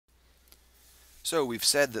So we've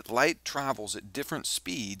said that light travels at different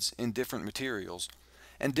speeds in different materials,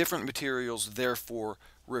 and different materials therefore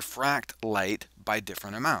refract light by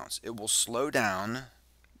different amounts. It will slow down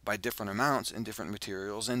by different amounts in different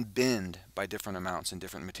materials and bend by different amounts in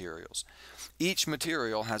different materials. Each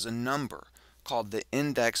material has a number called the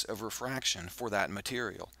index of refraction for that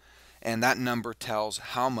material, and that number tells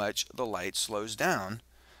how much the light slows down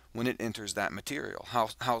when it enters that material,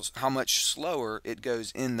 how much slower it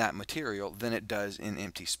goes in that material than it does in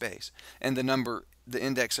empty space. And the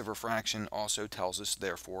index of refraction also tells us,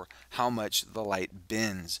 therefore, how much the light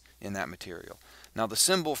bends in that material. Now, the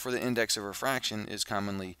symbol for the index of refraction is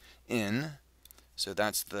commonly N, so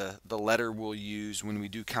that's the letter we'll use when we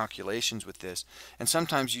do calculations with this. And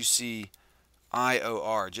sometimes you see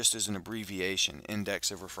IOR just as an abbreviation,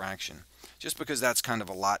 index of refraction, just because that's kind of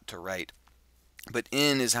a lot to write. But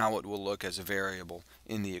N is how it will look as a variable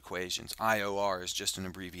in the equations. IOR is just an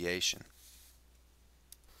abbreviation.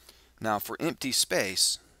 Now for empty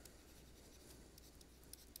space,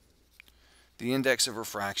 the index of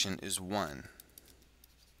refraction is 1.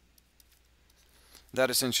 That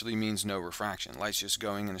essentially means no refraction. Light's just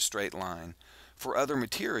going in a straight line. For other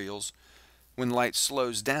materials, when light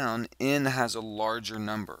slows down, N has a larger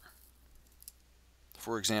number.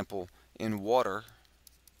 For example, in water,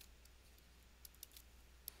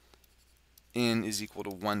 N is equal to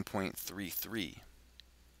 1.33.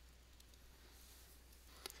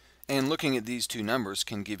 And looking at these two numbers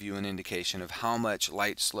can give you an indication of how much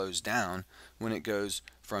light slows down when it goes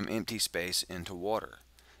from empty space into water.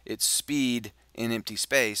 Its speed in empty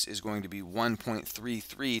space is going to be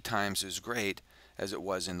 1.33 times as great as it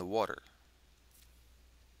was in the water.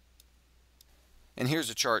 And here's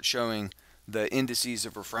a chart showing the indices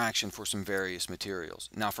of refraction for some various materials.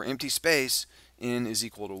 Now for empty space, N is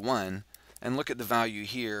equal to 1. And look at the value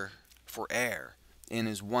here for air. N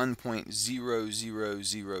is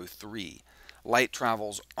 1.0003. Light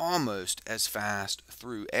travels almost as fast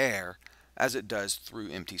through air as it does through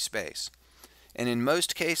empty space. And in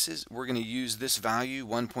most cases, we're going to use this value,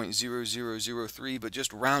 1.0003, but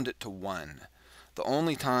just round it to 1. The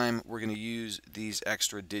only time we're going to use these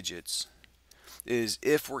extra digits is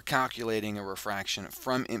if we're calculating a refraction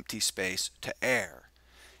from empty space to air.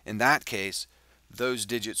 In that case, those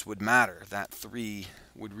digits would matter. That 3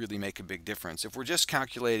 would really make a big difference. If we're just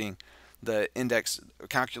calculating the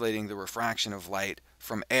refraction of light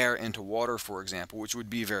from air into water, for example, which would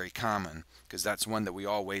be very common, because that's one that we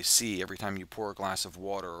always see every time you pour a glass of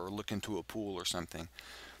water or look into a pool or something.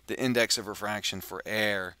 The index of refraction for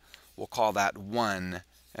air, we'll call that 1,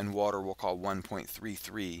 and water we'll call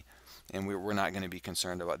 1.33. And we're not going to be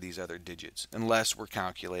concerned about these other digits unless we're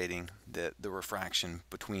calculating the refraction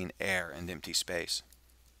between air and empty space.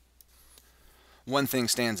 One thing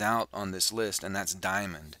stands out on this list, and that's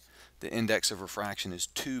diamond. The index of refraction is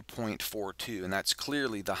 2.42, and that's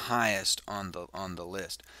clearly the highest on the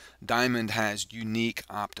list. Diamond has unique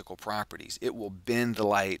optical properties. It will bend the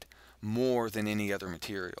light more than any other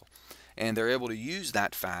material. And they're able to use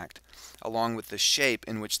that fact along with the shape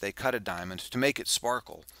in which they cut a diamond to make it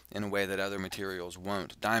sparkle in a way that other materials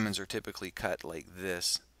won't. Diamonds are typically cut like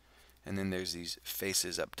this, and then there's these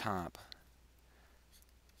faces up top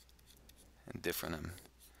and different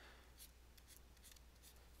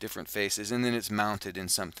faces, and then it's mounted in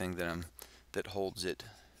something that holds it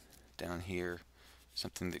down here,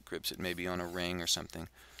 something that grips it maybe on a ring or something.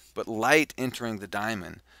 But light entering the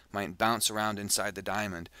diamond might bounce around inside the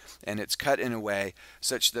diamond, and it's cut in a way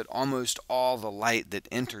such that almost all the light that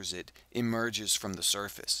enters it emerges from the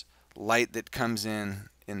surface. Light that comes in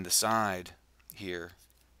the side here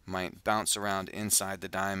might bounce around inside the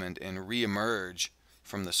diamond and re-emerge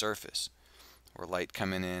from the surface, or light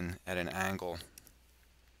coming in at an angle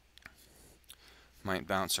might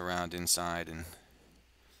bounce around inside and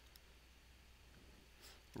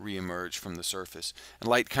re-emerge from the surface. And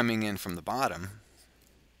light coming in from the bottom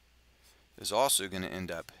is also going to end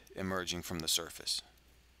up emerging from the surface.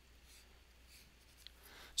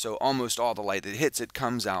 So almost all the light that hits it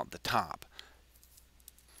comes out the top.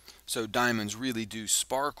 So diamonds really do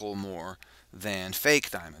sparkle more than fake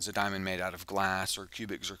diamonds, a diamond made out of glass or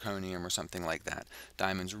cubic zirconium or something like that.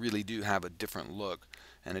 Diamonds really do have a different look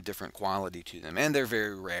and a different quality to them, and they're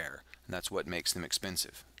very rare, and that's what makes them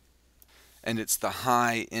expensive. And it's the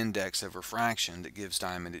high index of refraction that gives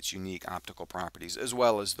diamond its unique optical properties, as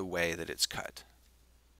well as the way that it's cut.